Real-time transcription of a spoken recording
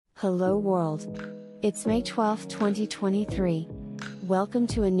Hello world. It's May 12, 2023. Welcome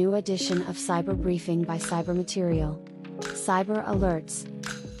to a new edition of Cyber Briefing by Cybermaterial. Cyber Alerts.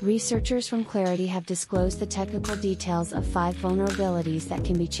 Researchers from Clarity have disclosed the technical details of 5 vulnerabilities that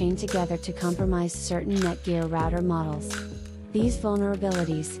can be chained together to compromise certain Netgear router models. These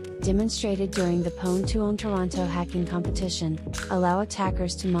vulnerabilities, demonstrated during the Pwn2Own Toronto hacking competition, allow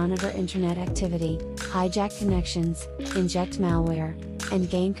attackers to monitor internet activity, hijack connections, inject malware, and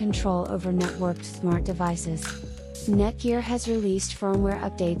gain control over networked smart devices. Netgear has released firmware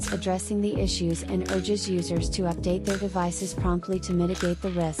updates addressing the issues and urges users to update their devices promptly to mitigate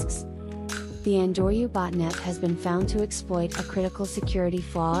the risks. The Andoryu botnet has been found to exploit a critical security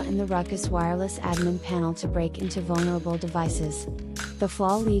flaw in the Ruckus Wireless admin panel to break into vulnerable devices. The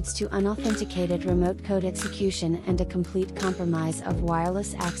flaw leads to unauthenticated remote code execution and a complete compromise of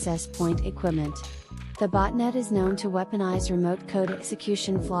wireless access point equipment. The botnet is known to weaponize remote code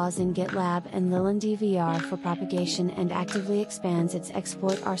execution flaws in GitLab and LilandDVR for propagation and actively expands its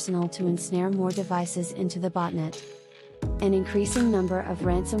exploit arsenal to ensnare more devices into the botnet. An increasing number of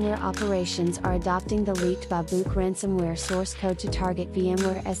ransomware operations are adopting the leaked Babook ransomware source code to target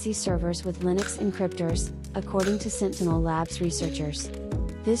VMware SE servers with Linux encryptors, according to Sentinel Labs researchers.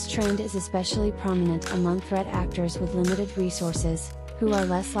 This trend is especially prominent among threat actors with limited resources, who are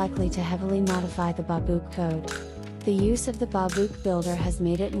less likely to heavily modify the Babook code. The use of the Babook builder has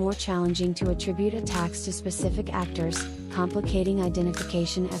made it more challenging to attribute attacks to specific actors, complicating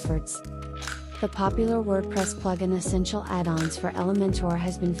identification efforts. The popular WordPress plugin Essential Add-ons for Elementor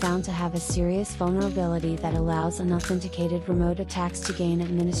has been found to have a serious vulnerability that allows unauthenticated remote attacks to gain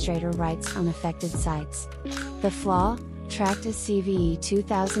administrator rights on affected sites. The flaw, tracked as CVE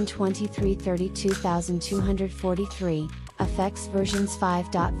 2023-32243, affects versions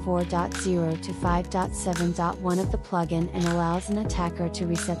 5.4.0 to 5.7.1 of the plugin and allows an attacker to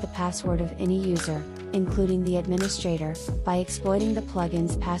reset the password of any user, including the administrator, by exploiting the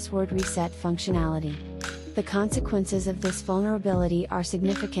plugin's password reset functionality. The consequences of this vulnerability are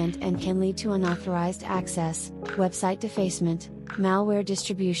significant and can lead to unauthorized access, website defacement, malware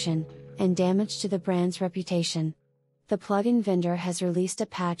distribution, and damage to the brand's reputation. The plugin vendor has released a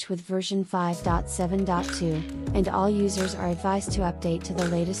patch with version 5.7.2, and all users are advised to update to the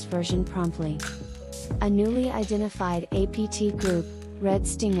latest version promptly. A newly identified APT group, Red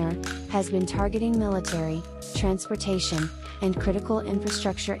Stinger, has been targeting military, transportation, and critical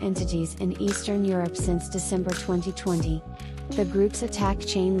infrastructure entities in Eastern Europe since December 2020. The group's attack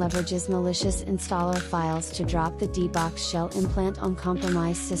chain leverages malicious installer files to drop the dbox shell implant on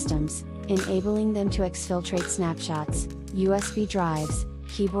compromised systems, enabling them to exfiltrate snapshots, USB drives,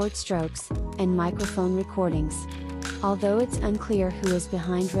 keyboard strokes, and microphone recordings. Although it's unclear who is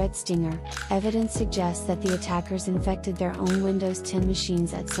behind Red Stinger, evidence suggests that the attackers infected their own Windows 10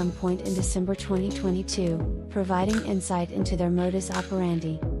 machines at some point in December 2022, providing insight into their modus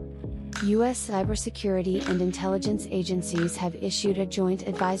operandi. U.S. cybersecurity and intelligence agencies have issued a joint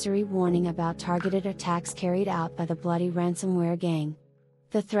advisory warning about targeted attacks carried out by the Bloody Ransomware Gang.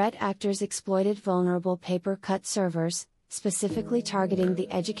 The threat actors exploited vulnerable paper-cut servers, specifically targeting the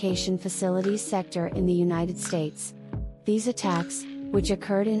education facilities sector in the United States. These attacks, which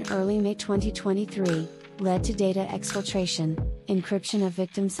occurred in early May 2023, led to data exfiltration, encryption of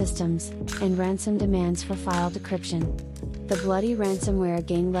victim systems, and ransom demands for file decryption. The Bloody Ransomware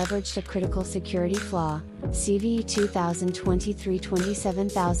Gang leveraged a critical security flaw, CVE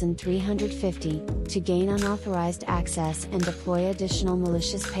 2023-27350, to gain unauthorized access and deploy additional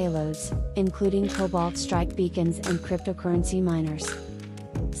malicious payloads, including Cobalt Strike beacons and cryptocurrency miners.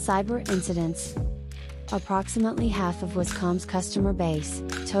 Cyber incidents. Approximately half of Wiscom's customer base,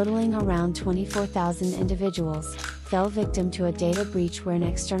 totaling around 24,000 individuals, fell victim to a data breach where an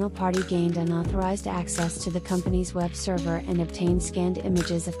external party gained unauthorized access to the company's web server and obtained scanned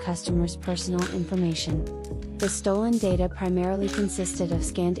images of customers' personal information. The stolen data primarily consisted of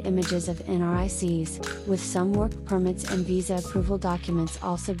scanned images of NRICs, with some work permits and visa approval documents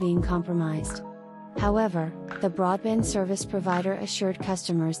also being compromised. However, the broadband service provider assured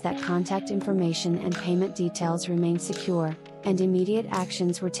customers that contact information and payment details remained secure, and immediate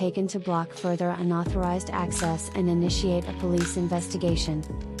actions were taken to block further unauthorized access and initiate a police investigation.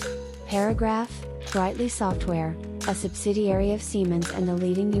 Paragraph, Brightly Software, a subsidiary of Siemens and a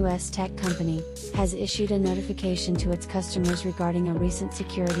leading U.S. tech company, has issued a notification to its customers regarding a recent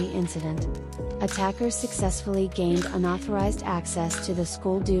security incident. Attackers successfully gained unauthorized access to the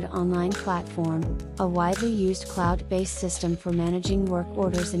SchoolDude online platform, a widely used cloud-based system for managing work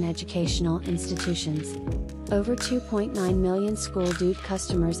orders in educational institutions. Over 2.9 million SchoolDude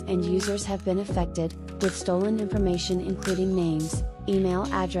customers and users have been affected, with stolen information including names, email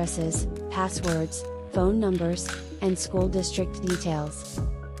addresses, passwords, phone numbers, and school district details.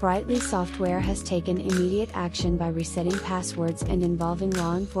 Brightly Software has taken immediate action by resetting passwords and involving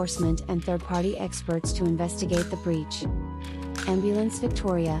law enforcement and third-party experts to investigate the breach. Ambulance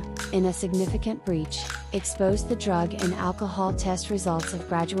Victoria, in a significant breach, exposed the drug and alcohol test results of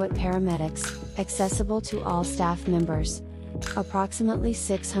graduate paramedics, accessible to all staff members. Approximately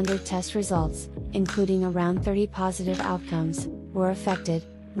 600 test results, including around 30 positive outcomes, were affected,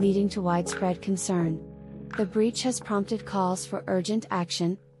 leading to widespread concern. The breach has prompted calls for urgent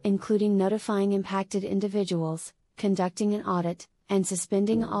action, including notifying impacted individuals, conducting an audit, and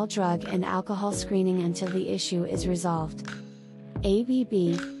suspending all drug and alcohol screening until the issue is resolved. ABB,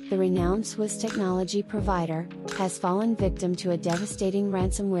 the renowned Swiss technology provider, has fallen victim to a devastating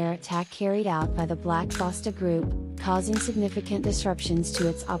ransomware attack carried out by the Black Bosta Group, causing significant disruptions to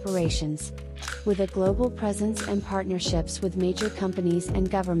its operations. With a global presence and partnerships with major companies and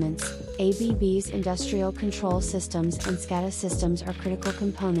governments, ABB's industrial control systems and SCADA systems are critical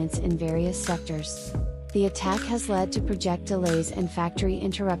components in various sectors. The attack has led to project delays and factory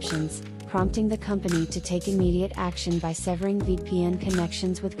interruptions, prompting the company to take immediate action by severing VPN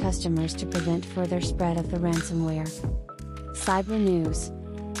connections with customers to prevent further spread of the ransomware. Cyber News.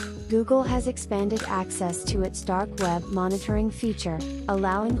 Google has expanded access to its dark web monitoring feature,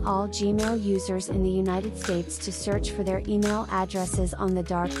 allowing all Gmail users in the United States to search for their email addresses on the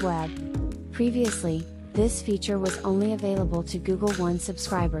dark web. Previously, this feature was only available to Google One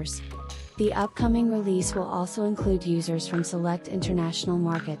subscribers. The upcoming release will also include users from select international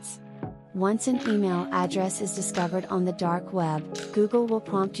markets. Once an email address is discovered on the dark web, Google will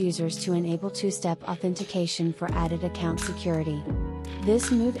prompt users to enable two-step authentication for added account security. This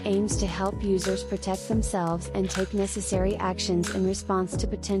move aims to help users protect themselves and take necessary actions in response to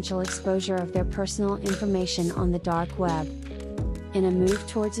potential exposure of their personal information on the dark web. In a move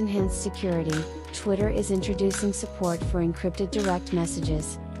towards enhanced security, Twitter is introducing support for encrypted direct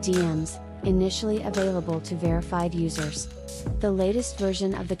messages, DMs, initially available to verified users. The latest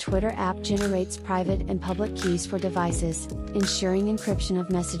version of the Twitter app generates private and public keys for devices, ensuring encryption of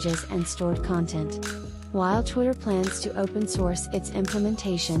messages and stored content. While Twitter plans to open source its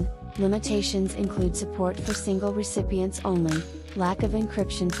implementation, limitations include support for single recipients only, lack of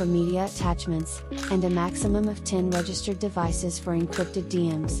encryption for media attachments, and a maximum of 10 registered devices for encrypted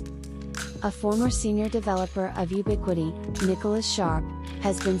DMs. A former senior developer of Ubiquiti, Nicholas Sharp,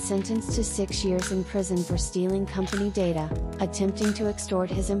 has been sentenced to 6 years in prison for stealing company data, attempting to extort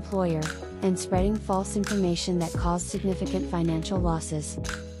his employer, and spreading false information that caused significant financial losses.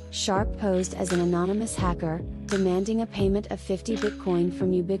 Sharp posed as an anonymous hacker, demanding a payment of 50 Bitcoin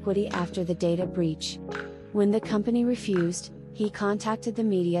from Ubiquiti after the data breach. When the company refused, he contacted the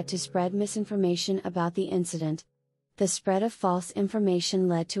media to spread misinformation about the incident. The spread of false information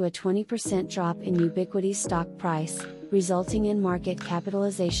led to a 20% drop in Ubiquiti's stock price, resulting in market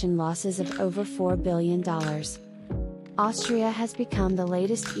capitalization losses of over $4 billion. Austria has become the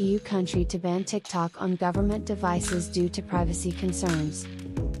latest EU country to ban TikTok on government devices due to privacy concerns.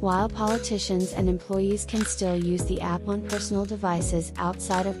 While politicians and employees can still use the app on personal devices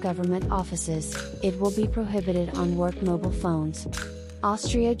outside of government offices, it will be prohibited on work mobile phones.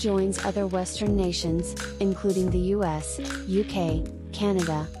 Austria joins other Western nations, including the US, UK,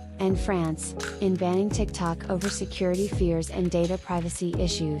 Canada, and France, in banning TikTok over security fears and data privacy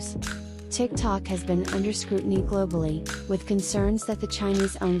issues. TikTok has been under scrutiny globally, with concerns that the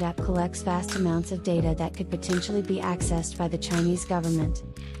Chinese-owned app collects vast amounts of data that could potentially be accessed by the Chinese government.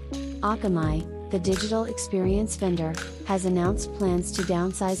 Akamai, the digital experience vendor, has announced plans to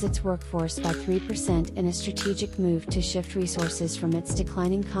downsize its workforce by 3% in a strategic move to shift resources from its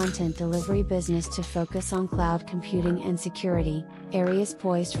declining content delivery business to focus on cloud computing and security, areas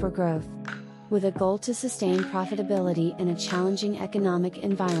poised for growth. With a goal to sustain profitability in a challenging economic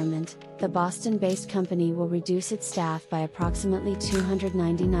environment, the Boston-based company will reduce its staff by approximately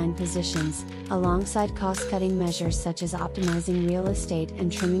 299 positions, alongside cost-cutting measures such as optimizing real estate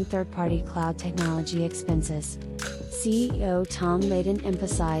and trimming third-party cloud technology expenses. CEO Tom Layden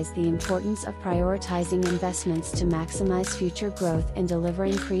emphasized the importance of prioritizing investments to maximize future growth and deliver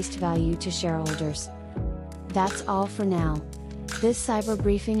increased value to shareholders. That's all for now. This cyber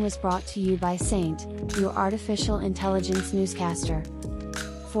briefing was brought to you by Saint, your artificial intelligence newscaster.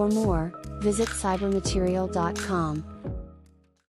 For more, visit cybermaterial.com.